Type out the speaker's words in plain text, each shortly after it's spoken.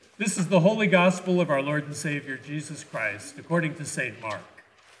This is the Holy Gospel of our Lord and Savior, Jesus Christ, according to St. Mark.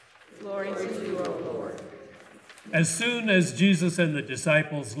 Glory to you, O Lord. As soon as Jesus and the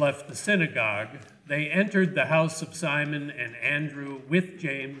disciples left the synagogue, they entered the house of Simon and Andrew with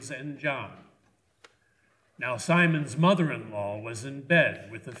James and John. Now Simon's mother-in-law was in bed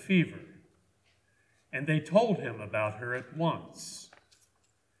with a fever, and they told him about her at once.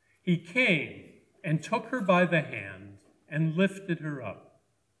 He came and took her by the hand and lifted her up.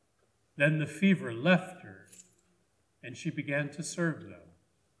 Then the fever left her, and she began to serve them.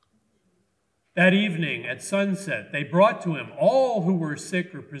 That evening at sunset, they brought to him all who were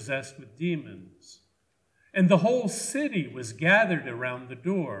sick or possessed with demons. And the whole city was gathered around the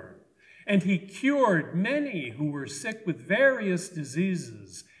door. And he cured many who were sick with various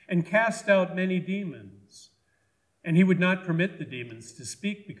diseases and cast out many demons. And he would not permit the demons to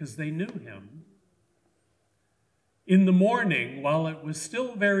speak because they knew him. In the morning, while it was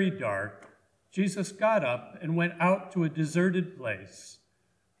still very dark, Jesus got up and went out to a deserted place,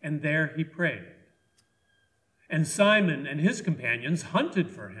 and there he prayed. And Simon and his companions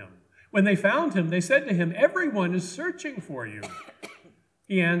hunted for him. When they found him, they said to him, "Everyone is searching for you."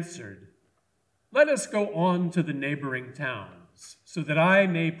 He answered, "Let us go on to the neighboring towns, so that I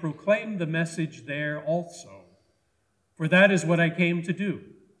may proclaim the message there also, for that is what I came to do."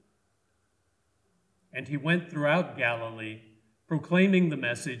 And he went throughout Galilee, proclaiming the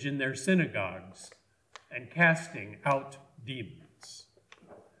message in their synagogues and casting out demons.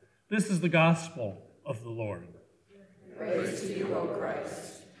 This is the gospel of the Lord. Praise to you, O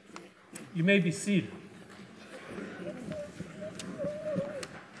Christ. You may be seated.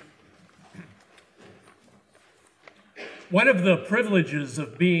 One of the privileges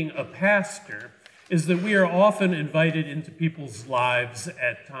of being a pastor is that we are often invited into people's lives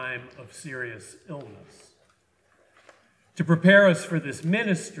at time of serious illness. To prepare us for this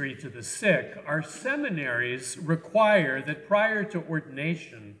ministry to the sick, our seminaries require that prior to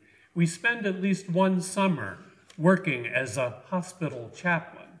ordination, we spend at least one summer working as a hospital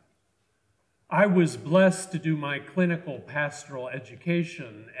chaplain. I was blessed to do my clinical pastoral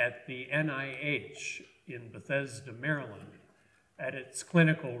education at the NIH in Bethesda, Maryland, at its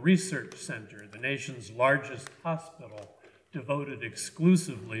Clinical Research Center, the nation's largest hospital devoted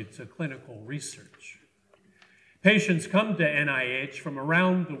exclusively to clinical research. Patients come to NIH from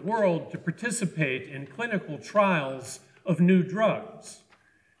around the world to participate in clinical trials of new drugs.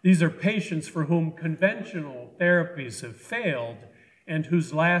 These are patients for whom conventional therapies have failed and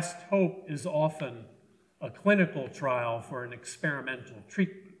whose last hope is often a clinical trial for an experimental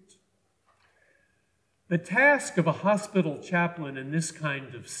treatment. The task of a hospital chaplain in this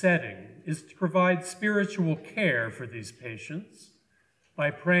kind of setting is to provide spiritual care for these patients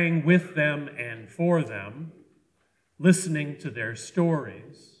by praying with them and for them, listening to their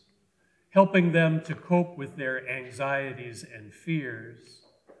stories, helping them to cope with their anxieties and fears,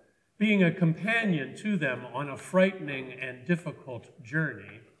 being a companion to them on a frightening and difficult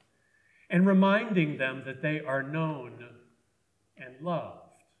journey, and reminding them that they are known and loved.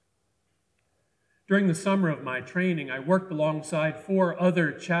 During the summer of my training, I worked alongside 4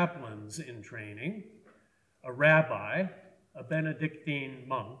 other chaplains in training, a rabbi, a Benedictine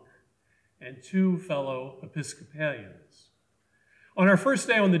monk, and 2 fellow Episcopalians. On our first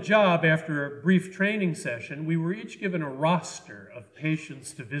day on the job, after a brief training session, we were each given a roster of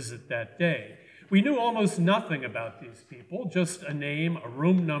patients to visit that day. We knew almost nothing about these people, just a name, a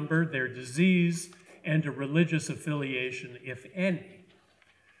room number, their disease, and a religious affiliation, if any.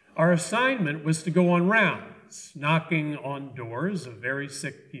 Our assignment was to go on rounds, knocking on doors of very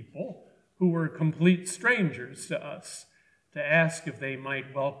sick people who were complete strangers to us, to ask if they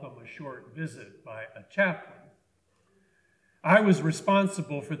might welcome a short visit by a chaplain. I was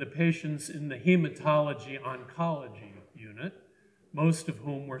responsible for the patients in the hematology-oncology unit, most of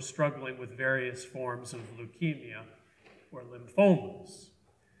whom were struggling with various forms of leukemia or lymphomas.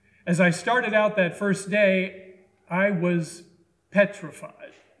 As I started out that first day, I was petrified.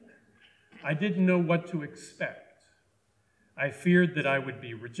 I didn't know what to expect. I feared that I would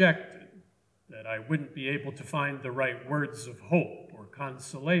be rejected, that I wouldn't be able to find the right words of hope or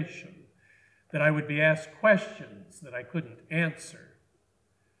consolation, that I would be asked questions that I couldn't answer.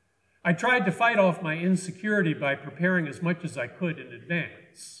 I tried to fight off my insecurity by preparing as much as I could in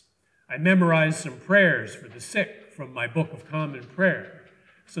advance. I memorized some prayers for the sick from my Book of Common Prayer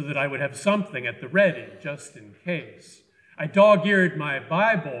so that I would have something at the ready just in case. I dog-eared my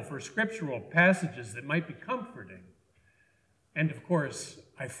Bible for scriptural passages that might be comforting. And of course,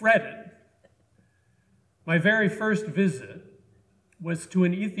 I fretted. My very first visit was to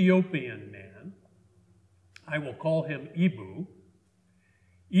an Ethiopian man. I will call him Ibu.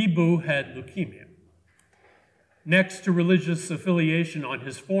 Ibu had leukemia. Next to religious affiliation on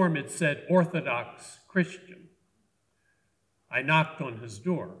his form, it said Orthodox Christian. I knocked on his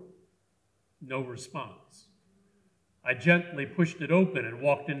door. No response. I gently pushed it open and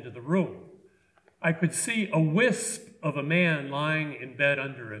walked into the room. I could see a wisp of a man lying in bed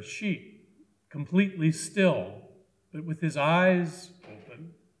under a sheet, completely still, but with his eyes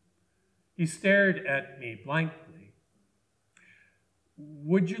open. He stared at me blankly.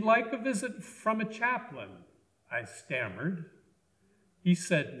 "Would you like a visit from a chaplain?" I stammered. He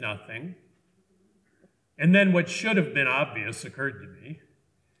said nothing. And then what should have been obvious occurred to me.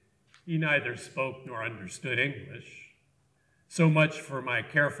 He neither spoke nor understood English. So much for my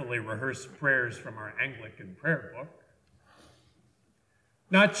carefully rehearsed prayers from our Anglican prayer book.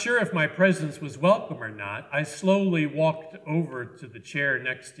 Not sure if my presence was welcome or not, I slowly walked over to the chair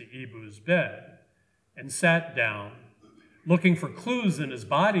next to Ibu's bed and sat down, looking for clues in his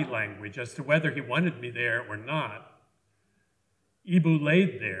body language as to whether he wanted me there or not. Ibu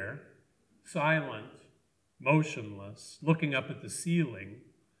laid there, silent, motionless, looking up at the ceiling,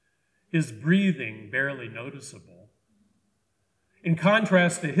 his breathing barely noticeable. In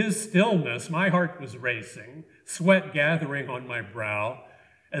contrast to his stillness, my heart was racing, sweat gathering on my brow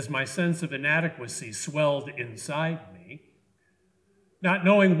as my sense of inadequacy swelled inside me. Not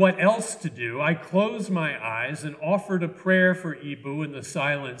knowing what else to do, I closed my eyes and offered a prayer for Ibu in the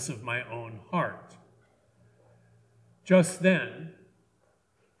silence of my own heart. Just then,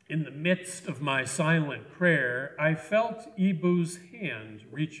 in the midst of my silent prayer, I felt Ibu's hand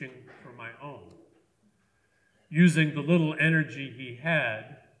reaching for my own. Using the little energy he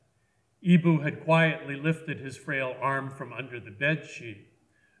had, Ibu had quietly lifted his frail arm from under the bedsheet,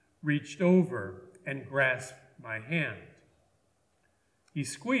 reached over and grasped my hand. He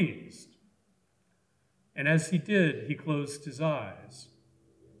squeezed, and as he did, he closed his eyes.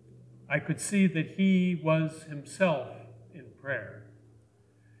 I could see that he was himself in prayer.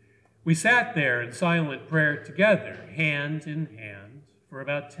 We sat there in silent prayer together, hand in hand, for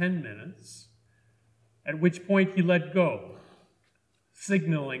about 10 minutes, at which point he let go,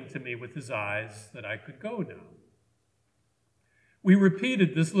 signaling to me with his eyes that I could go now. We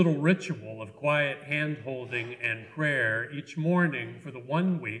repeated this little ritual of quiet hand-holding and prayer each morning for the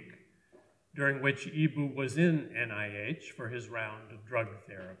 1 week during which Ibu was in NIH for his round of drug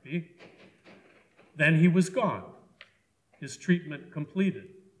therapy. Then he was gone, his treatment completed.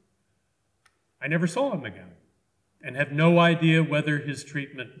 I never saw him again and have no idea whether his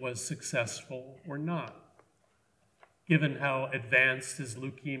treatment was successful or not. Given how advanced his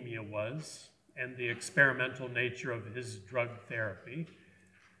leukemia was and the experimental nature of his drug therapy,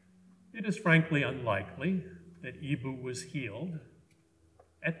 it is frankly unlikely that Ibu was healed,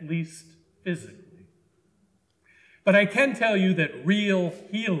 at least physically. But I can tell you that real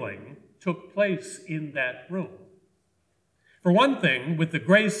healing took place in that room. For one thing, with the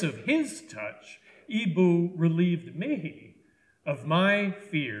grace of his touch, Ibu relieved me of my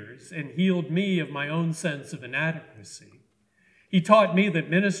fears and healed me of my own sense of inadequacy. He taught me that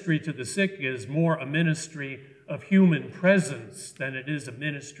ministry to the sick is more a ministry of human presence than it is a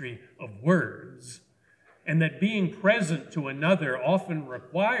ministry of words, and that being present to another often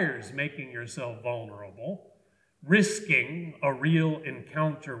requires making yourself vulnerable, risking a real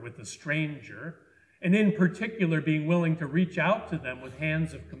encounter with a stranger, and in particular being willing to reach out to them with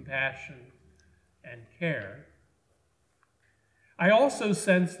hands of compassion and care. I also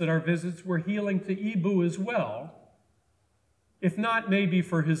sensed that our visits were healing to Ibu as well, if not maybe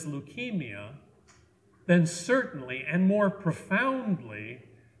for his leukemia, then certainly and more profoundly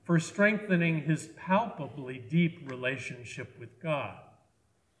for strengthening his palpably deep relationship with God.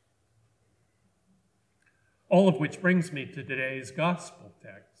 All of which brings me to today's gospel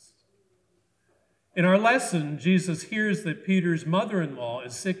text. In our lesson, Jesus hears that Peter's mother-in-law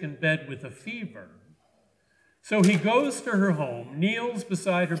is sick in bed with a fever. So he goes to her home, kneels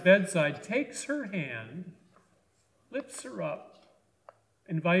beside her bedside, takes her hand, lifts her up,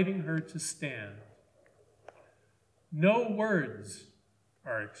 inviting her to stand. No words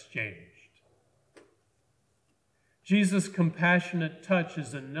are exchanged. Jesus' compassionate touch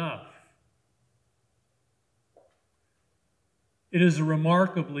is enough. It is a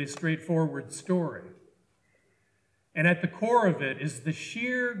remarkably straightforward story. And at the core of it is the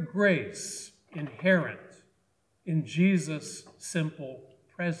sheer grace inherent in Jesus' simple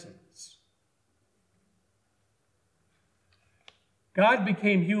presence. God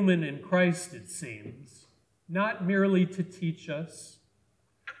became human in Christ, it seems, not merely to teach us,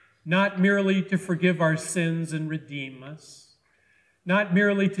 not merely to forgive our sins and redeem us, not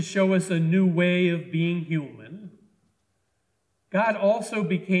merely to show us a new way of being human, God also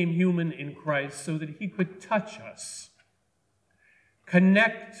became human in Christ so that he could touch us,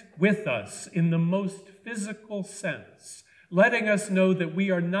 connect with us in the most physical sense, letting us know that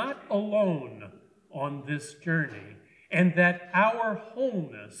we are not alone on this journey and that our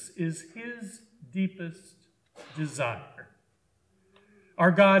wholeness is his deepest desire.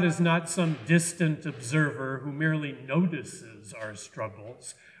 Our God is not some distant observer who merely notices our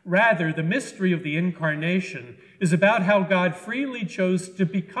struggles. Rather, the mystery of the incarnation is about how God freely chose to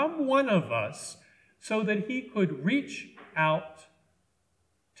become one of us so that he could reach out,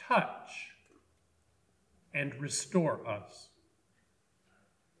 touch, and restore us.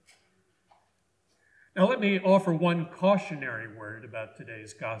 Now, let me offer one cautionary word about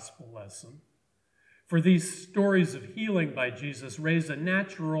today's gospel lesson. For these stories of healing by Jesus raise a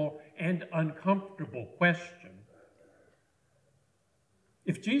natural and uncomfortable question.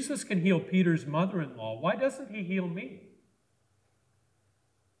 If Jesus can heal Peter's mother-in-law, why doesn't he heal me?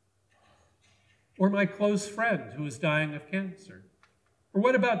 Or my close friend who is dying of cancer? Or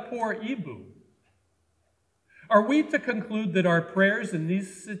what about poor Ibu? Are we to conclude that our prayers in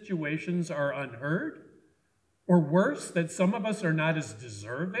these situations are unheard? Or worse, that some of us are not as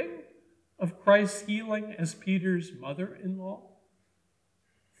deserving of Christ's healing as Peter's mother-in-law?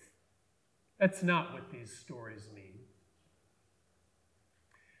 That's not what these stories mean.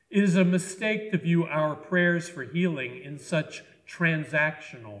 It is a mistake to view our prayers for healing in such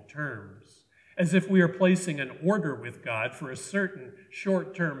transactional terms, as if we are placing an order with God for a certain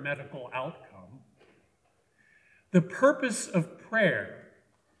short-term medical outcome. The purpose of prayer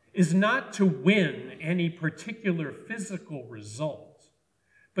is not to win any particular physical result,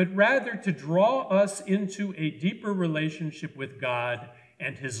 but rather to draw us into a deeper relationship with God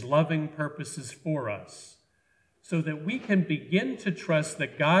and his loving purposes for us, so that we can begin to trust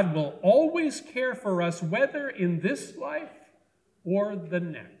that God will always care for us, whether in this life or the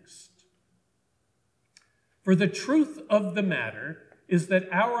next. For the truth of the matter is that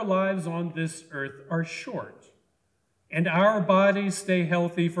our lives on this earth are short, and our bodies stay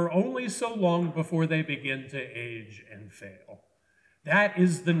healthy for only so long before they begin to age and fail. That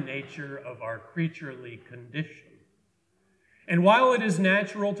is the nature of our creaturely condition. And while it is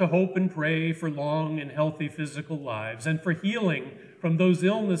natural to hope and pray for long and healthy physical lives and for healing from those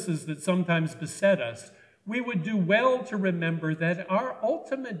illnesses that sometimes beset us, we would do well to remember that our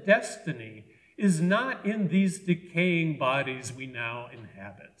ultimate destiny is not in these decaying bodies we now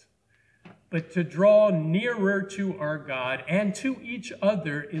inhabit, but to draw nearer to our God and to each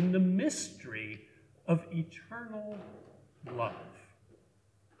other in the mystery of eternal love.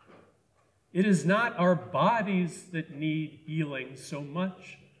 It is not our bodies that need healing so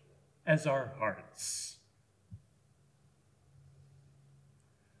much as our hearts.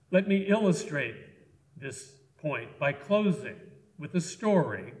 Let me illustrate this point by closing with a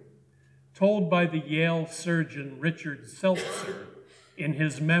story told by the Yale surgeon Richard Seltzer in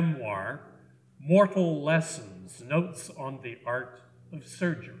his memoir, Mortal Lessons, Notes on the Art of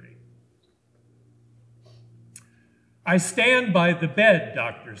Surgery. I stand by the bed,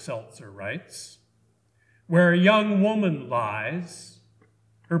 Dr. Seltzer writes, where a young woman lies.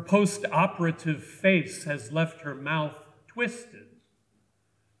 Her post-operative face has left her mouth twisted,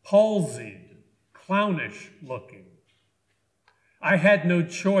 palsied, clownish looking. I had no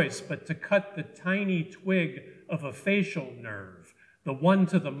choice but to cut the tiny twig of a facial nerve, the one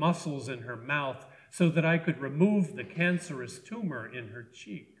to the muscles in her mouth, so that I could remove the cancerous tumor in her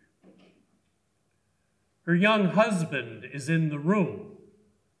cheek. Her young husband is in the room.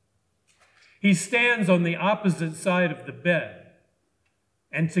 He stands on the opposite side of the bed,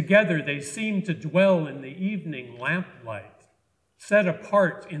 and together they seem to dwell in the evening lamplight, set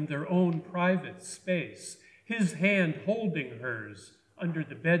apart in their own private space, his hand holding hers under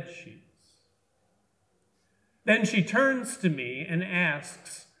the bed sheets. Then she turns to me and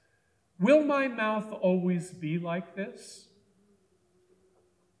asks, "Will my mouth always be like this?"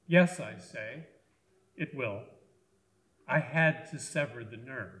 "Yes," I say. "It will. I had to sever the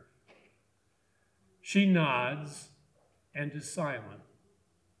nerve." She nods and is silent.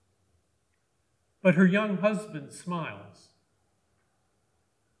 But her young husband smiles.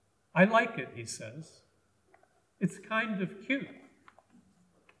 "I like it," he says. "It's kind of cute."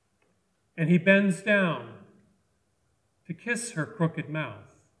 And he bends down to kiss her crooked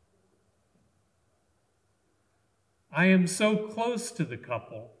mouth. I am so close to the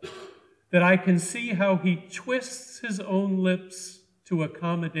couple that I can see how he twists his own lips to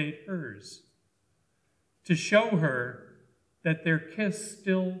accommodate hers, to show her that their kiss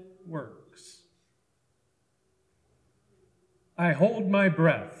still works. I hold my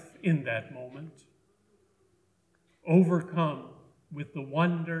breath in that moment, overcome with the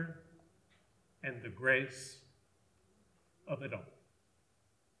wonder and the grace of it all.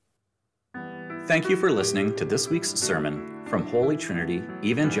 Thank you for listening to this week's sermon from Holy Trinity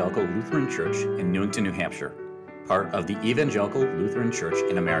Evangelical Lutheran Church in Newington, New Hampshire, part of the Evangelical Lutheran Church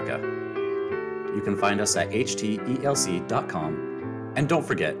in America. You can find us at hteLC.com, and don't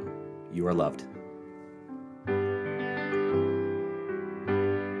forget, you are loved.